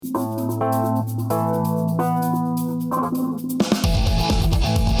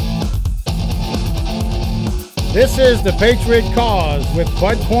This is the Patriot Cause with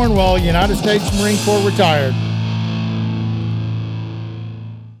Bud Cornwell, United States Marine Corps retired.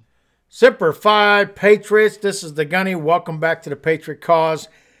 Semper Fi, Patriots. This is the Gunny. Welcome back to the Patriot Cause.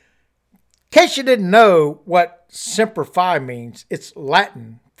 In case you didn't know what Semper Fi means, it's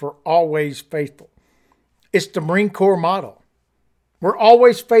Latin for always faithful. It's the Marine Corps motto. We're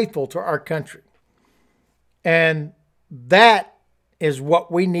always faithful to our country. And that is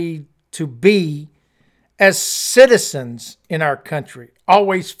what we need to be as citizens in our country,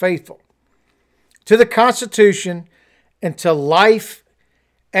 always faithful to the Constitution and to life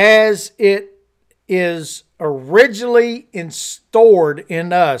as it is originally instaured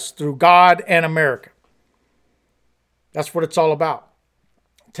in us through God and America. That's what it's all about.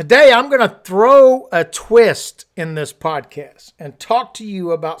 Today, I'm going to throw a twist in this podcast and talk to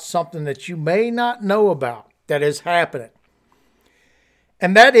you about something that you may not know about that is happening.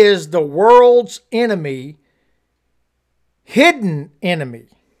 And that is the world's enemy, hidden enemy,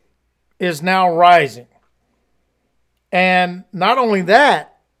 is now rising. And not only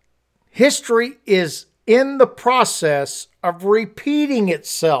that, history is in the process of repeating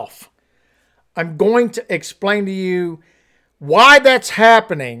itself. I'm going to explain to you why that's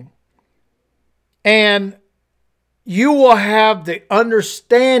happening, and you will have the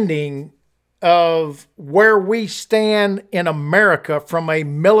understanding of where we stand in America from a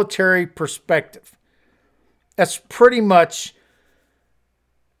military perspective. That's pretty much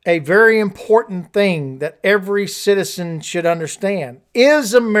a very important thing that every citizen should understand.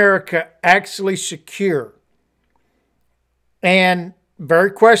 Is America actually secure? And very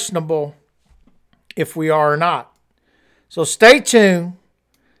questionable if we are or not. So stay tuned,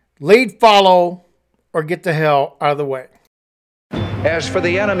 lead, follow, or get the hell out of the way. As for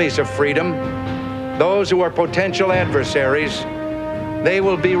the enemies of freedom, those who are potential adversaries, they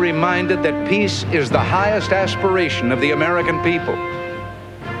will be reminded that peace is the highest aspiration of the American people.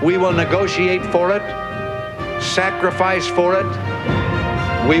 We will negotiate for it, sacrifice for it.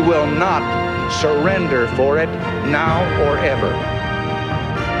 We will not surrender for it now or ever.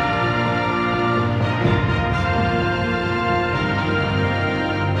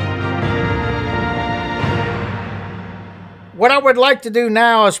 What I would like to do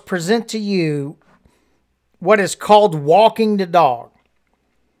now is present to you what is called walking the dog.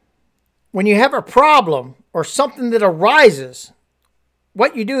 When you have a problem or something that arises,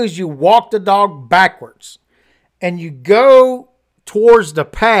 what you do is you walk the dog backwards and you go towards the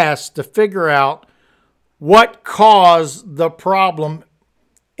past to figure out what caused the problem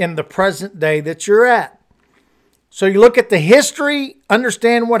in the present day that you're at. So you look at the history,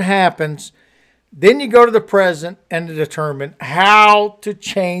 understand what happens, then you go to the present and to determine how to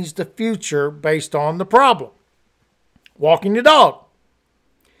change the future based on the problem. Walking the dog.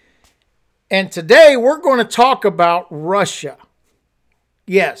 And today we're going to talk about Russia.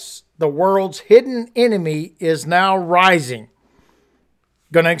 Yes, the world's hidden enemy is now rising.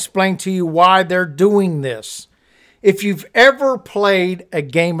 Going to explain to you why they're doing this. If you've ever played a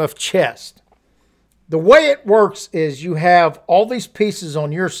game of chess, the way it works is you have all these pieces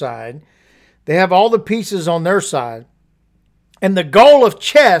on your side. They have all the pieces on their side. And the goal of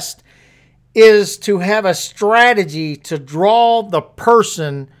chess is to have a strategy to draw the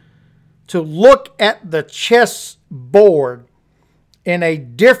person to look at the chess board in a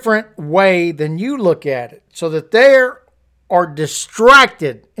different way than you look at it, so that they are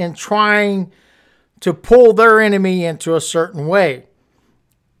distracted in trying to pull their enemy into a certain way.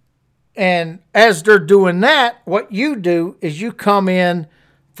 And as they're doing that, what you do is you come in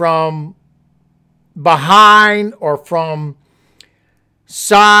from behind or from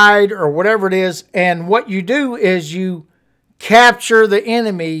side or whatever it is, and what you do is you capture the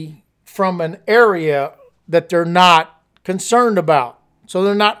enemy from an area that they're not concerned about. So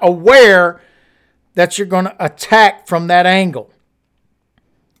they're not aware that you're going to attack from that angle.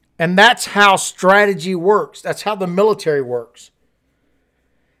 And that's how strategy works. That's how the military works.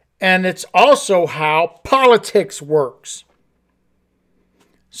 And it's also how politics works.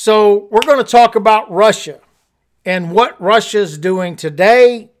 So we're going to talk about Russia and what Russia's doing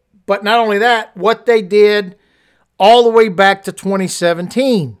today, but not only that, what they did all the way back to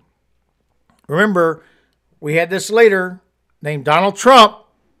 2017. Remember, we had this leader named Donald Trump,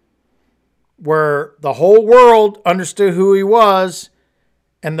 where the whole world understood who he was,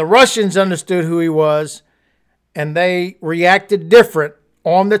 and the Russians understood who he was, and they reacted different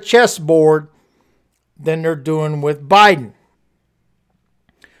on the chessboard than they're doing with Biden.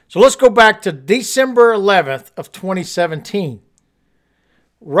 So let's go back to December 11th of 2017,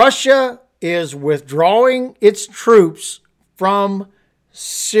 Russia is withdrawing its troops from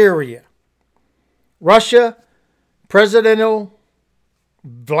Syria. Russia, President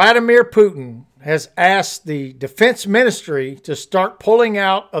Vladimir Putin has asked the Defense Ministry to start pulling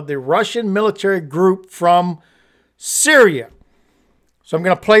out of the Russian military group from Syria. So I'm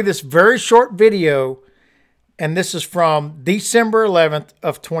going to play this very short video, and this is from December 11th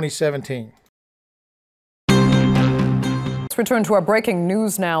of 2017. Let's return to our breaking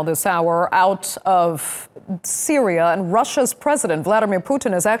news now this hour out of Syria. And Russia's President Vladimir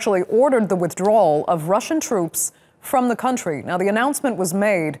Putin has actually ordered the withdrawal of Russian troops from the country. Now, the announcement was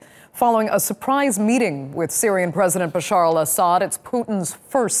made following a surprise meeting with Syrian President Bashar al-Assad. It's Putin's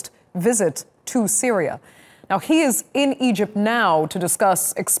first visit to Syria. Now, he is in Egypt now to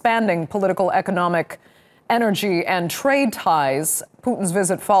discuss expanding political, economic, energy, and trade ties. Putin's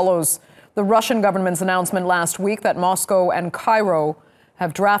visit follows the Russian government's announcement last week that Moscow and Cairo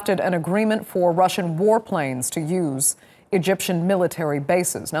have drafted an agreement for Russian warplanes to use Egyptian military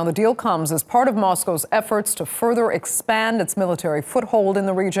bases. Now, the deal comes as part of Moscow's efforts to further expand its military foothold in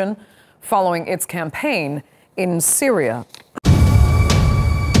the region following its campaign in Syria.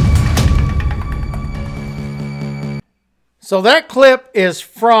 So that clip is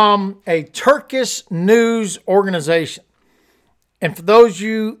from a Turkish news organization. And for those of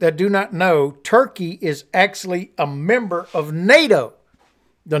you that do not know, Turkey is actually a member of NATO,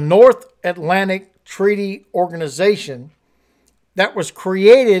 the North Atlantic Treaty Organization that was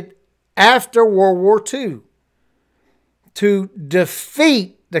created after World War II to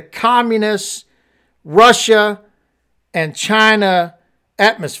defeat the communist Russia and China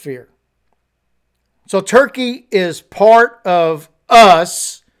atmosphere. So Turkey is part of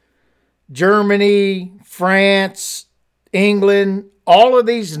us, Germany, France, England, all of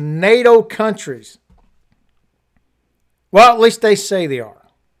these NATO countries. Well, at least they say they are,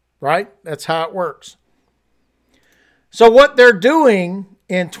 right? That's how it works. So what they're doing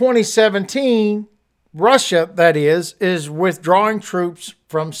in 2017, Russia, that is withdrawing troops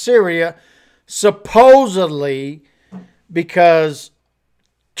from Syria, supposedly because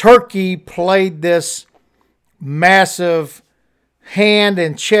Turkey played this massive hand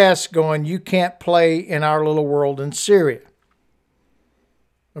in chess going, you can't play in our little world in Syria.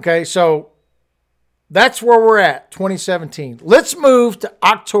 Okay, so that's where we're at, 2017. Let's move to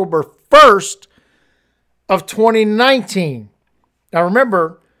October 1st of 2019. Now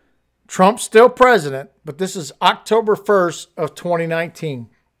remember, Trump's still president, but this is October 1st of 2019.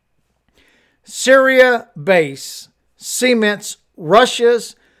 Syria base cements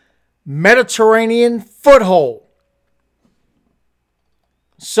Russia's Mediterranean foothold.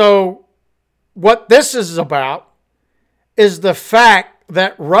 So what this is about is the fact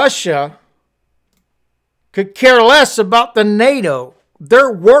that Russia could care less about the NATO.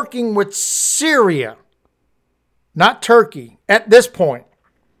 They're working with Syria, not Turkey, at this point.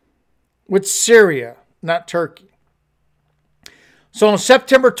 With Syria, not Turkey. So on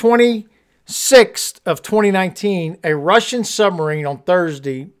September 26th of 2019, a Russian submarine on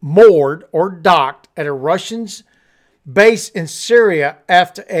Thursday moored or docked at a Russian base in Syria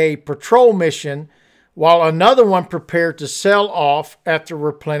after a patrol mission, while another one prepared to sail off after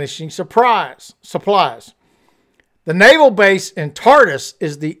replenishing supplies. The naval base in Tartus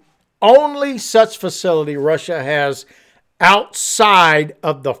is the only such facility Russia has outside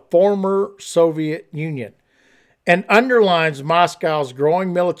of the former Soviet Union and underlines Moscow's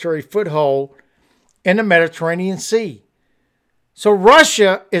growing military foothold in the Mediterranean Sea. So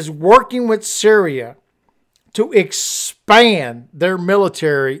Russia is working with Syria to expand their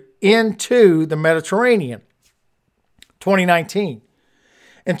military into the Mediterranean. 2019.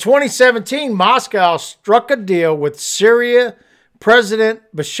 In 2017, Moscow struck a deal with Syria President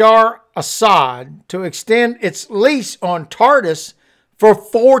Bashar Assad to extend its lease on Tartus for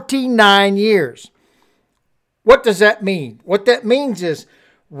 49 years. What does that mean? What that means is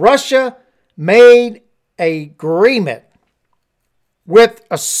Russia made an agreement with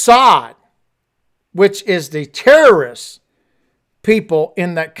Assad, which is the terrorist people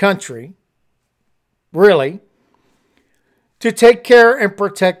in that country, really, to take care and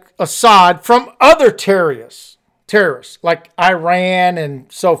protect Assad from other terrorists like Iran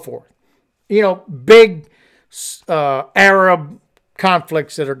and so forth. You know, big Arab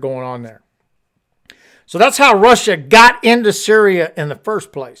conflicts that are going on there. So that's how Russia got into Syria in the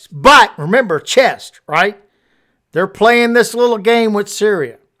first place. But remember, chess, right? They're playing this little game with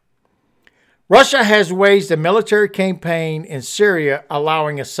Syria. Russia has waged a military campaign in Syria,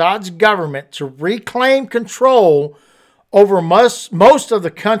 allowing Assad's government to reclaim control over most of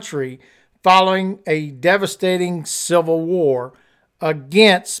the country following a devastating civil war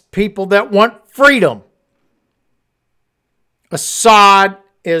against people that want freedom. Assad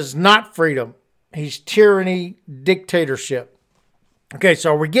is not freedom. He's tyranny, dictatorship. Okay,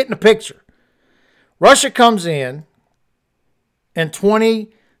 so we're getting the picture. Russia comes in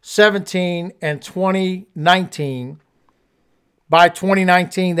 2017 and 2019. By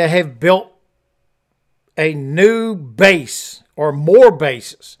 2019, they have built a new base or more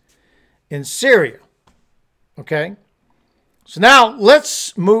bases in Syria. Okay? So now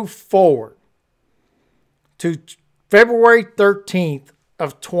let's move forward to February 13th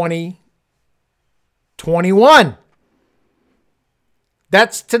of 2021.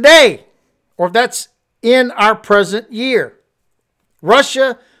 That's today, or that's in our present year.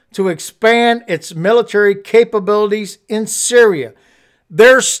 Russia to expand its military capabilities in Syria.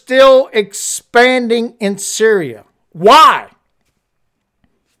 They're still expanding in Syria. Why?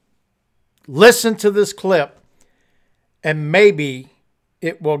 Listen to this clip, and maybe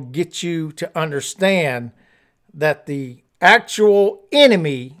it will get you to understand that the actual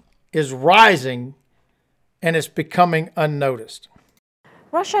enemy is rising and it's becoming unnoticed.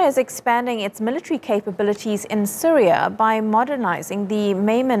 Russia is expanding its military capabilities in Syria by modernizing the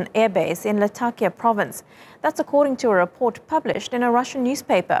Mayman Air Base in Latakia province. That's according to a report published in a Russian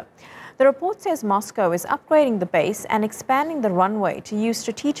newspaper. The report says Moscow is upgrading the base and expanding the runway to use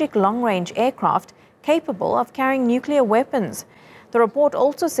strategic long-range aircraft capable of carrying nuclear weapons. The report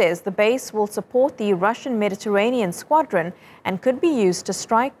also says the base will support the Russian Mediterranean Squadron and could be used to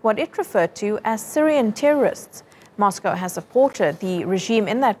strike what it referred to as Syrian terrorists. Moscow has supported the regime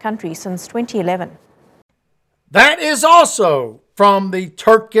in that country since 2011. That is also from the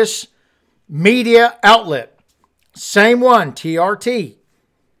Turkish media outlet, same one, TRT,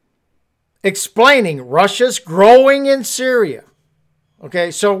 explaining Russia's growing in Syria. Okay,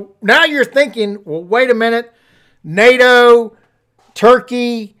 so now you're thinking, well, wait a minute, NATO,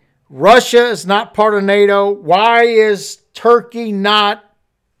 Turkey, Russia is not part of NATO. Why is Turkey not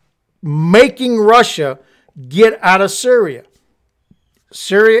making Russia get out of Syria?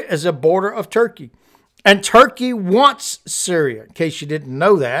 Syria is a border of Turkey. And Turkey wants Syria, in case you didn't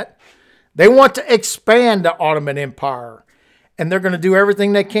know that. They want to expand the Ottoman Empire. And they're going to do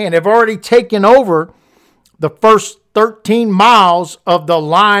everything they can. They've already taken over the first 13 miles of the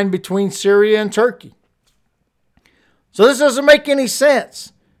line between Syria and Turkey. So this doesn't make any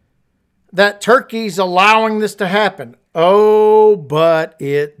sense that Turkey's allowing this to happen. Oh, but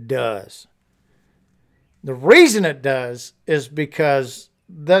it does. The reason it does is because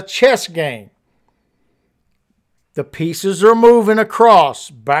the chess game. The pieces are moving across,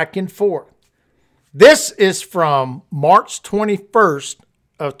 back and forth. This is from March 21st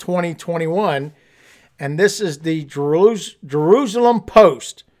of 2021, and this is the Jerusalem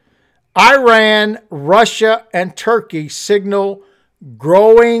Post. Iran, Russia, and Turkey signal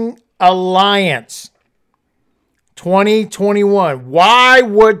growing alliance. 2021. Why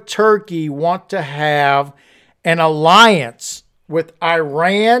would Turkey want to have an alliance with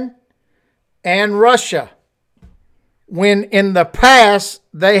Iran and Russia when in the past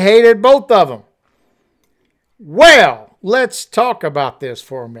they hated both of them? Well, let's talk about this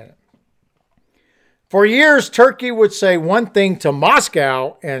for a minute. For years, Turkey would say one thing to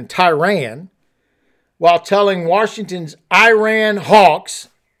Moscow and Tehran while telling Washington's Iran hawks,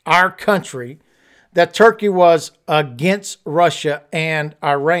 our country, that Turkey was against Russia and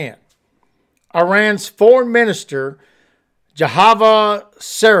Iran. Iran's foreign minister, Javad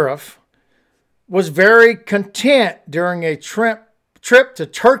Zarif, was very content during a trip to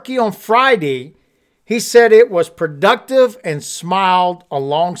Turkey on Friday. He said it was productive and smiled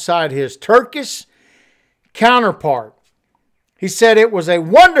alongside his Turkish counterpart. He said it was a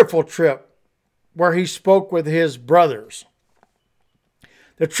wonderful trip where he spoke with his brothers.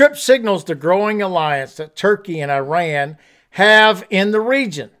 The trip signals the growing alliance that Turkey and Iran have in the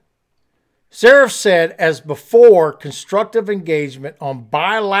region. Zarif said, as before, constructive engagement on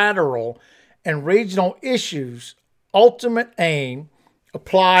bilateral and regional issues, ultimate aim,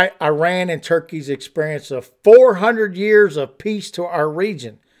 apply Iran and Turkey's experience of 400 years of peace to our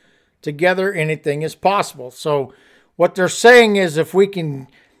region. Together, anything is possible. So what they're saying is if we can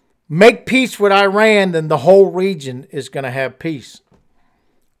make peace with Iran, then the whole region is going to have peace.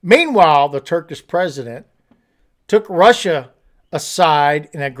 Meanwhile, the Turkish president took Russia aside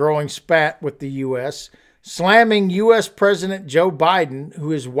in a growing spat with the U.S., slamming U.S. President Joe Biden,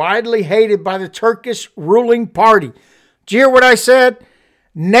 who is widely hated by the Turkish ruling party. Did you hear what I said?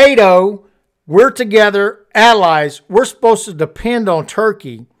 NATO, we're together, allies. We're supposed to depend on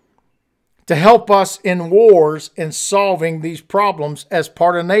Turkey to help us in wars and solving these problems as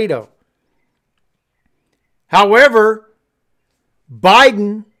part of NATO. However,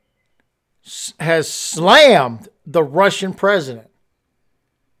 Biden has slammed the Russian president.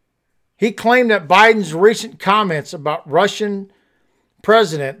 He claimed that Biden's recent comments about Russian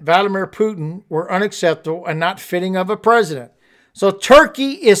President Vladimir Putin were unacceptable and not fitting of a president. So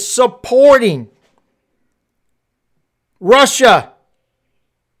Turkey is supporting Russia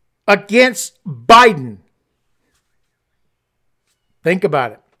against Biden. Think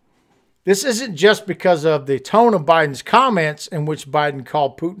about it. This isn't just because of the tone of Biden's comments in which Biden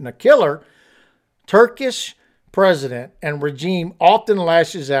called Putin a killer. Turkish president and regime often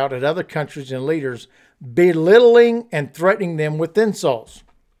lashes out at other countries and leaders, belittling and threatening them with insults.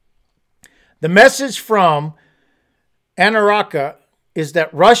 The message from Anaraka is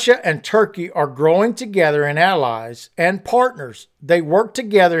that Russia and Turkey are growing together in allies and partners. They work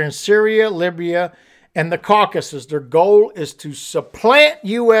together in Syria, Libya, and the Caucasus. Their goal is to supplant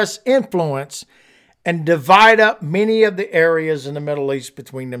U.S. influence and divide up many of the areas in the Middle East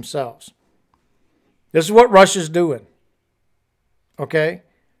between themselves. This is what Russia's doing. Okay?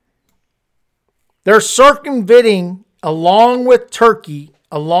 They're circumventing, along with Turkey,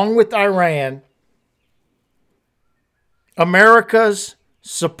 along with Iran, America's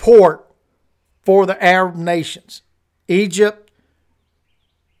support for the Arab nations. Egypt,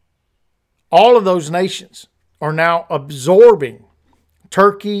 all of those nations are now absorbing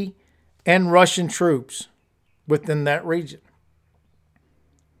Turkey and Russian troops within that region.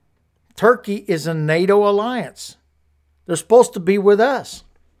 Turkey is a NATO alliance. They're supposed to be with us.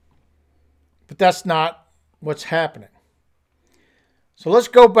 But that's not what's happening. So let's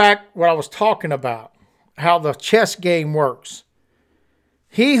go back what I was talking about, how the chess game works.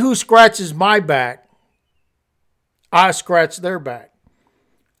 He who scratches my back, I scratch their back.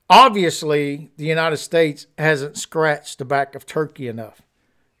 Obviously, the United States hasn't scratched the back of Turkey enough,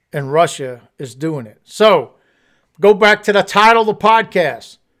 and Russia is doing it. So, go back to the title of the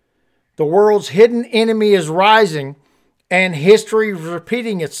podcast. The world's hidden enemy is rising, and history is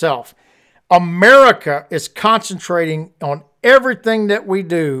repeating itself. America is concentrating on everything that we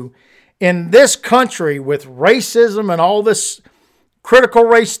do in this country with racism and all this critical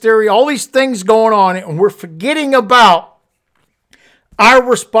race theory, all these things going on, and we're forgetting about our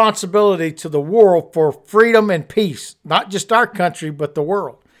responsibility to the world for freedom and peace, not just our country, but the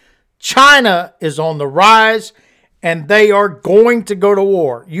world. China is on the rise, and they are going to go to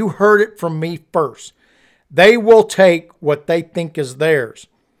war. You heard it from me first. They will take what they think is theirs.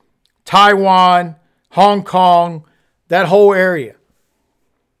 Taiwan, Hong Kong, that whole area.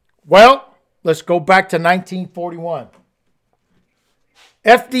 Well, let's go back to 1941.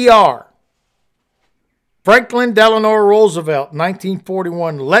 FDR, Franklin Delano Roosevelt,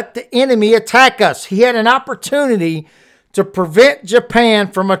 1941, let the enemy attack us. He had an opportunity to prevent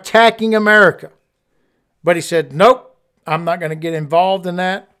Japan from attacking America. But he said, nope, I'm not going to get involved in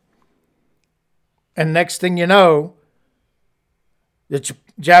that. And next thing you know, the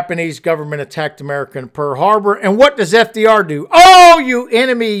Japanese government attacked America in Pearl Harbor. And what does FDR do? Oh, you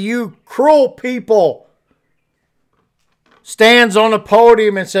enemy, you cruel people. Stands on a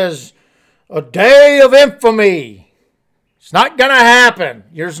podium and says, a day of infamy. It's not going to happen.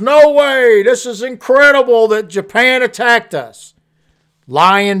 There's no way. This is incredible that Japan attacked us.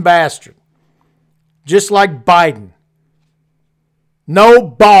 Lying bastard. Just like Biden. No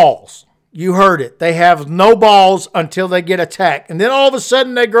balls. You heard it. They have no balls until they get attacked. And then all of a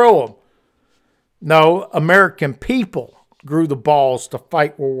sudden they grow them. No, American people grew the balls to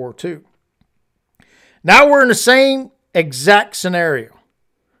fight World War II. Now we're in the same exact scenario.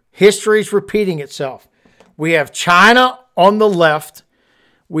 History's repeating itself. We have China on the left.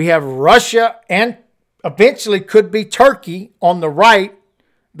 We have Russia and eventually could be Turkey on the right.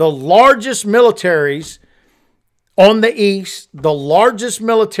 The largest militaries on the east, the largest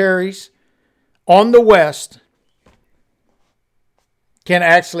militaries on the west can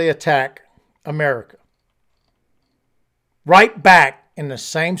actually attack America. Right back in the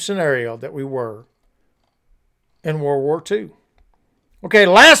same scenario that we were in World War II. Okay,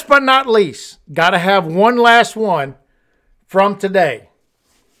 last but not least, got to have one last one from today.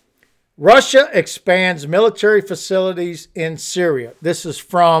 Russia expands military facilities in Syria. This is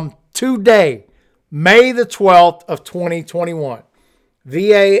from today, May the 12th of 2021.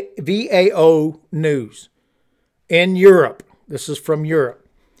 VAO News. In Europe. This is from Europe.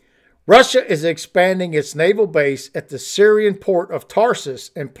 Russia is expanding its naval base at the Syrian port of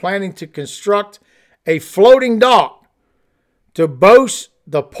Tarsus and planning to construct a floating dock to boast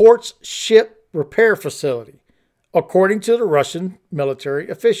the port's ship repair facility, according to the Russian military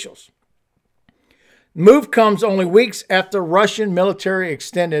officials. The move comes only weeks after Russian military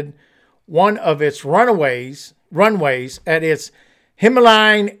extended one of its runways at its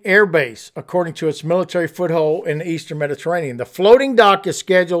Himalayan Air Base, according to its military foothold in the eastern Mediterranean. The floating dock is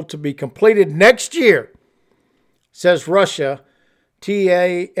scheduled to be completed next year, says Russia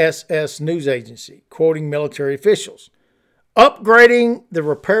TASS news agency, quoting military officials. Upgrading the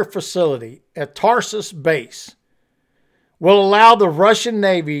repair facility at Tarsus Base will allow the Russian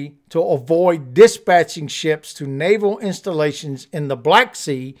Navy to avoid dispatching ships to naval installations in the Black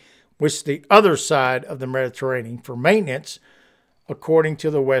Sea, which is the other side of the Mediterranean, for maintenance, according to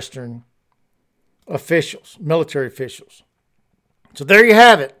the Western officials, military officials. So there you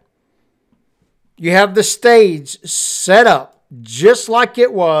have it. You have the stage set up just like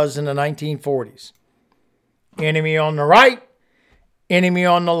it was in the 1940s. Enemy on the right, enemy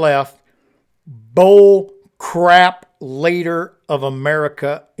on the left, bull crap leader of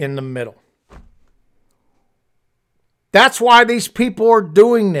America in the middle. That's why these people are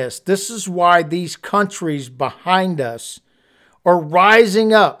doing this. This is why these countries behind us are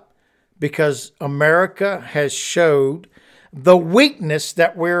rising up, because America has showed the weakness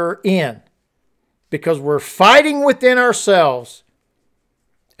that we're in, because we're fighting within ourselves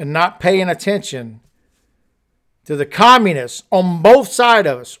and not paying attention to the communists on both sides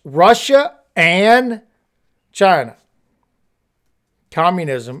of us, Russia and China.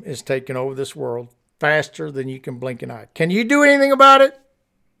 Communism is taking over this world faster than you can blink an eye. Can you do anything about it?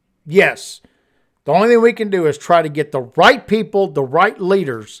 Yes. The only thing we can do is try to get the right people, the right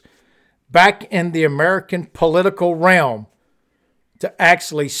leaders back in the American political realm to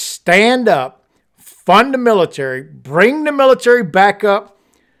actually stand up, fund the military, bring the military back up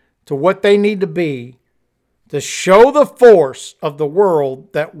to what they need to be, to show the force of the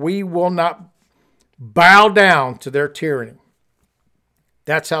world that we will not bow down to their tyranny.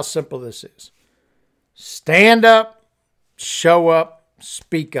 That's how simple this is. Stand up, show up,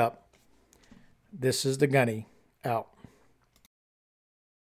 speak up. This is the Gunny.